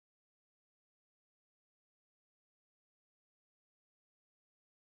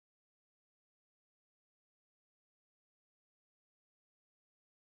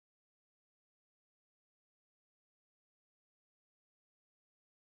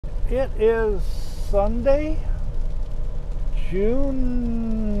It is Sunday,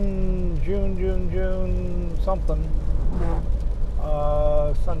 June something.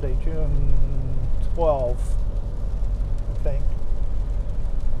 Sunday, June 12th, I think.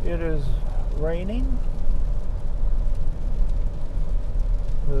 It is raining.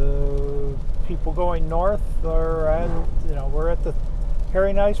 The people going north are at, we're at the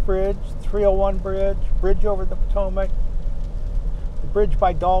Harry Nice Bridge, 301 Bridge, bridge over the Potomac, the bridge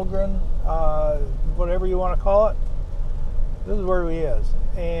by Dahlgren, whatever you want to call it. This is where he is.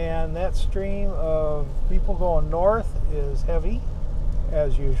 And that stream of people going north is heavy,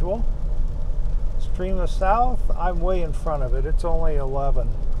 as usual. Stream of south, I'm way in front of it. It's only 11.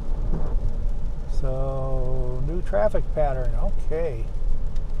 So, new traffic pattern. Okay.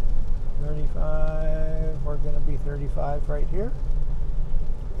 35, we're going to be 35 right here.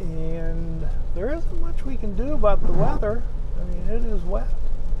 And there isn't much we can do about the weather. I mean, it is wet.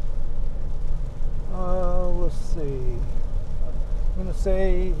 Let's see. I'm going to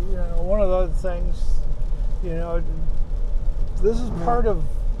say, one of the other things, this is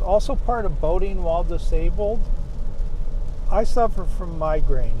also part of boating while disabled. I suffer from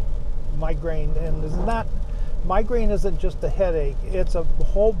migraine, and migraine isn't just a headache; it's a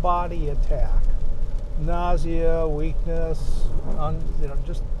whole body attack, nausea, weakness,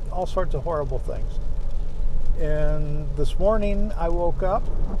 just all sorts of horrible things. And this morning I woke up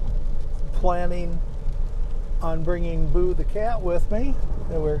planning on bringing Boo the cat with me,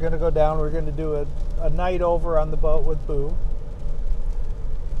 and we're going to go down. We're going to do a night over on the boat with Boo.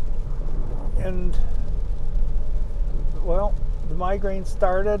 And well, the migraine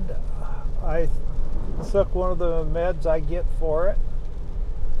started. I took one of the meds I get for it.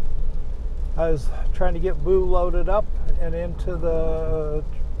 I was trying to get Boo loaded up and into the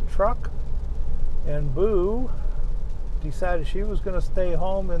truck, and Boo decided she was going to stay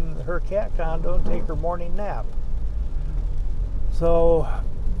home in her cat condo and take her morning nap. So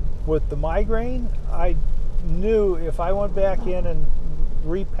with the migraine, I knew if I went back in and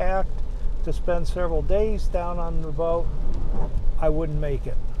repacked to spend several days down on the boat, I wouldn't make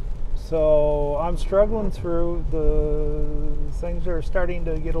it. So I'm struggling through. The things are starting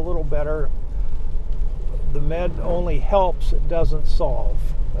to get a little better. The med only helps, it doesn't solve.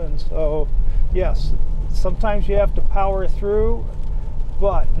 And so, yes, sometimes you have to power through,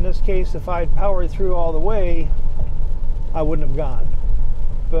 but in this case, if I'd powered through all the way, I wouldn't have gone.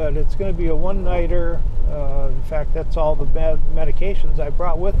 But it's going to be a one-nighter. In fact, that's all the medications I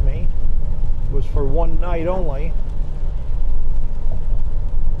brought with me was for one night only.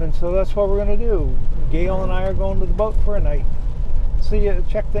 And so that's what we're going to do. Gail and I are going to the boat for a night.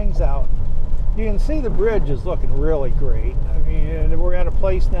 Check things out. You can see the bridge is looking really great. I mean, we're at a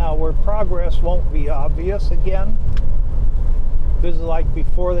place now where progress won't be obvious again. This is like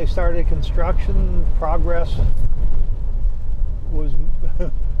before they started construction, progress was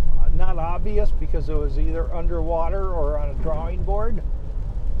not obvious because it was either underwater or on a drawing board.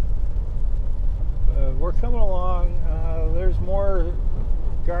 We're coming along. There's more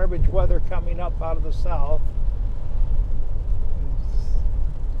garbage weather coming up out of the south.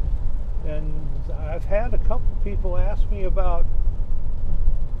 And I've had a couple people ask me about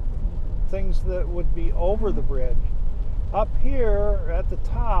things that would be over the bridge. Up here at the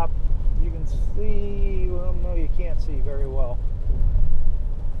top, you can see, well, no, you can't see very well.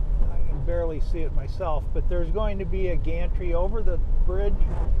 I can barely see it myself, but there's going to be a gantry over the bridge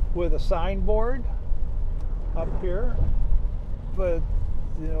with a signboard up here. But,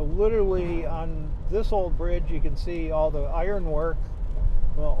 literally on this old bridge, you can see all the ironwork.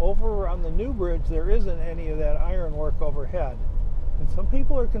 Well, over on the new bridge, there isn't any of that ironwork overhead. And some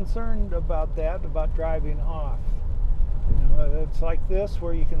people are concerned about that, about driving off. It's like this,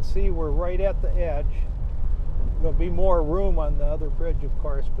 where you can see we're right at the edge. There'll be more room on the other bridge, of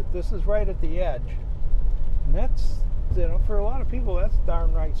course, but this is right at the edge. And that's, for a lot of people, that's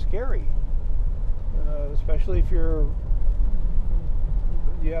darn right scary. Especially if you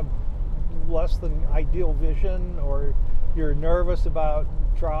have less than ideal vision, or you're nervous about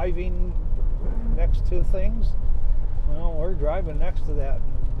driving next to things. Well, we're driving next to that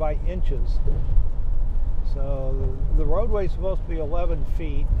by inches. So the roadway is supposed to be 11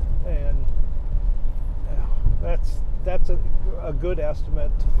 feet, and that's a good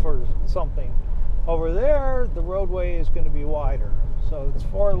estimate for something. Over there, the roadway is going to be wider. So it's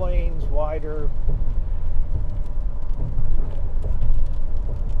 4 lanes wider.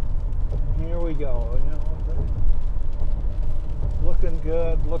 Here we go. Looking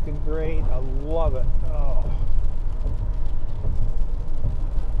good, looking great. I love it. Oh.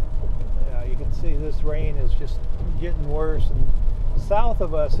 Yeah, you can see this rain is just getting worse and South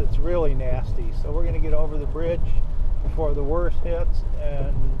of us, it's really nasty. So we're going to get over the bridge before the worst hits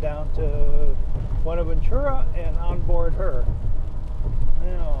and down to Buena Ventura and on board her.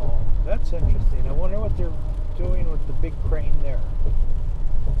 Now, that's interesting. I wonder what they're doing with the big crane there.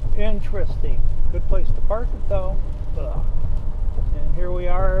 Interesting. Good place to park it, though. Ugh. And here we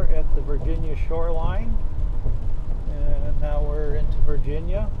are at the Virginia shoreline. And now we're into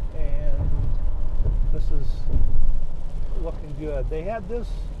Virginia. And this is looking good. They had this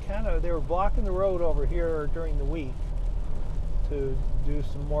they were blocking the road over here during the week to do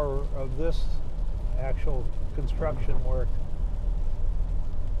some more of this actual construction work.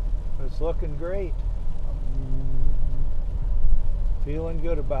 It's looking great. I'm feeling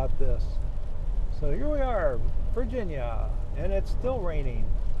good about this. So here we are, Virginia, and it's still raining.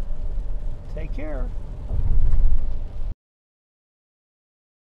 Take care.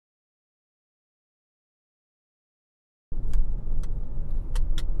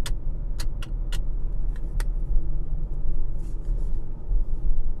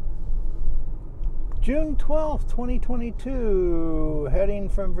 June 12th, 2022, heading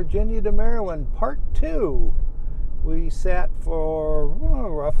from Virginia to Maryland, part 2. We sat for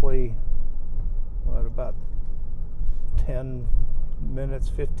roughly, about 10 minutes,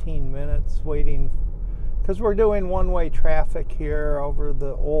 15 minutes waiting, because we're doing one-way traffic here over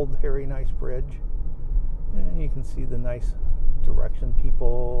the old Harry Nice Bridge. And you can see the nice direction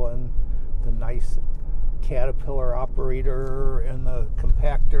people and the nice Caterpillar operator and the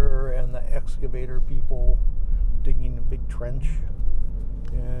compactor and the excavator people digging a big trench.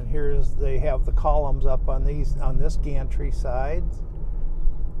 And they have the columns up on this gantry side.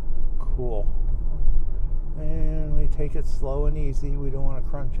 Cool. And we take it slow and easy. We don't want to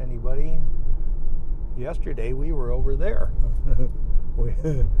crunch anybody. Yesterday we were over there.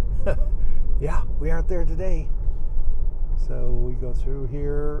 Yeah, we aren't there today. So we go through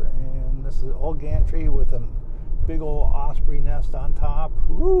here, and this is an old gantry with a big old osprey nest on top.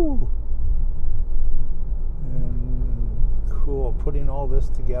 Woo! And cool, putting all this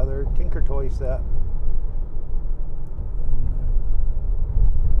together. Tinker Toy set.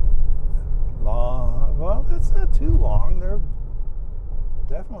 Long. Well, that's not too long. They're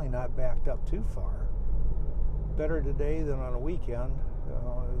definitely not backed up too far. Better today than on a weekend.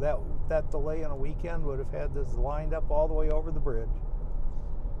 That delay on a weekend would have had this lined up all the way over the bridge.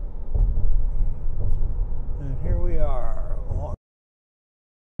 And here we are.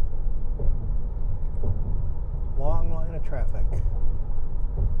 Long line of traffic.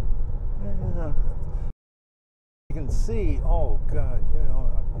 And you can see, oh God,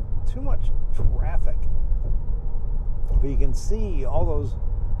 too much traffic. But you can see all those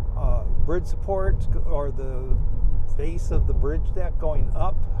bridge supports, or the base of the bridge deck going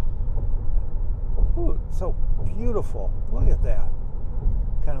up. Ooh, it's so beautiful. Look at that.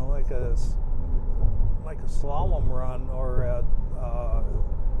 Kind of like a slalom run or a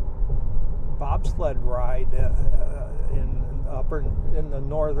bobsled ride in the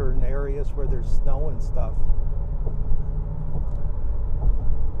northern areas where there's snow and stuff.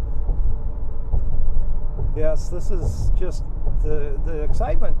 Yes, this is just the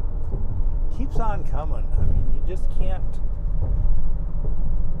excitement keeps on coming. I mean, you just can't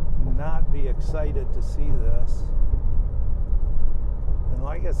not be excited to see this. And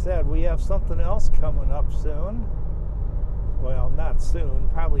like I said, we have something else coming up soon. Well, not soon,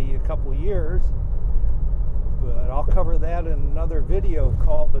 probably a couple years. But I'll cover that in another video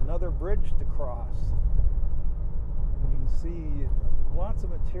called Another Bridge to Cross. You can see lots of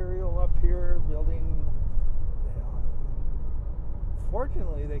material up here, building.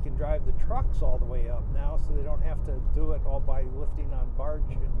 Fortunately, they can drive the trucks all the way up now, so they don't have to do it all by lifting on barge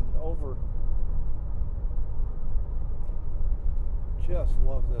and over. Just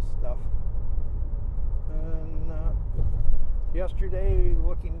love this stuff. And yesterday,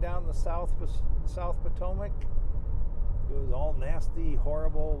 looking down the South Potomac, it was all nasty,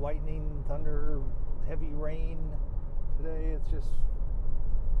 horrible, lightning, thunder, heavy rain. Today, it's just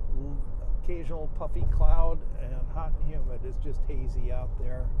occasional puffy cloud and hot and humid. It's just hazy out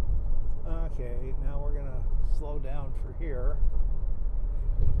there. Okay, now we're gonna slow down for here.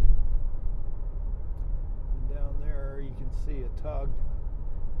 And down there you can see a tug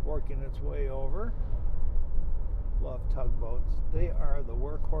working its way over. Love tugboats. They are the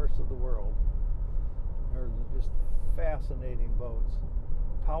workhorse of the world. They're just fascinating boats.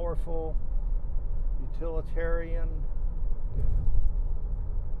 Powerful, utilitarian.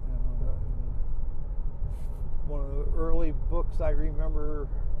 One of the early books I remember,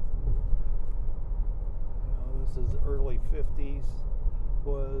 this is early 50s,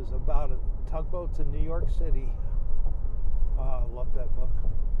 was about tugboats in New York City. I love that book.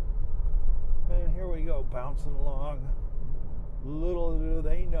 And here we go, bouncing along. Little do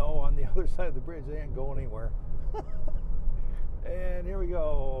they know, on the other side of the bridge, they ain't going anywhere. And here we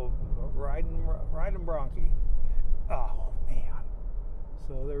go, riding bronchi. Oh man!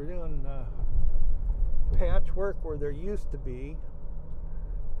 So they're doing patchwork where there used to be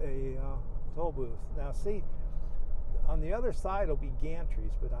a toll booth. Now see, on the other side will be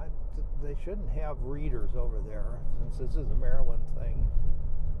gantries, but they shouldn't have readers over there, since this is a Maryland thing.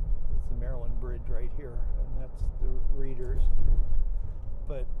 It's the Maryland Bridge right here, and that's the readers.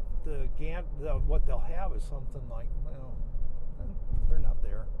 But what they'll have is something like, well, they're not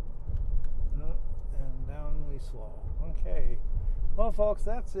there. And down we slow. Okay. Well, folks,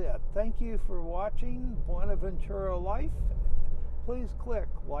 that's it. Thank you for watching Buena Ventura Life. Please click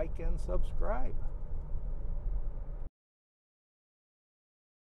like and subscribe.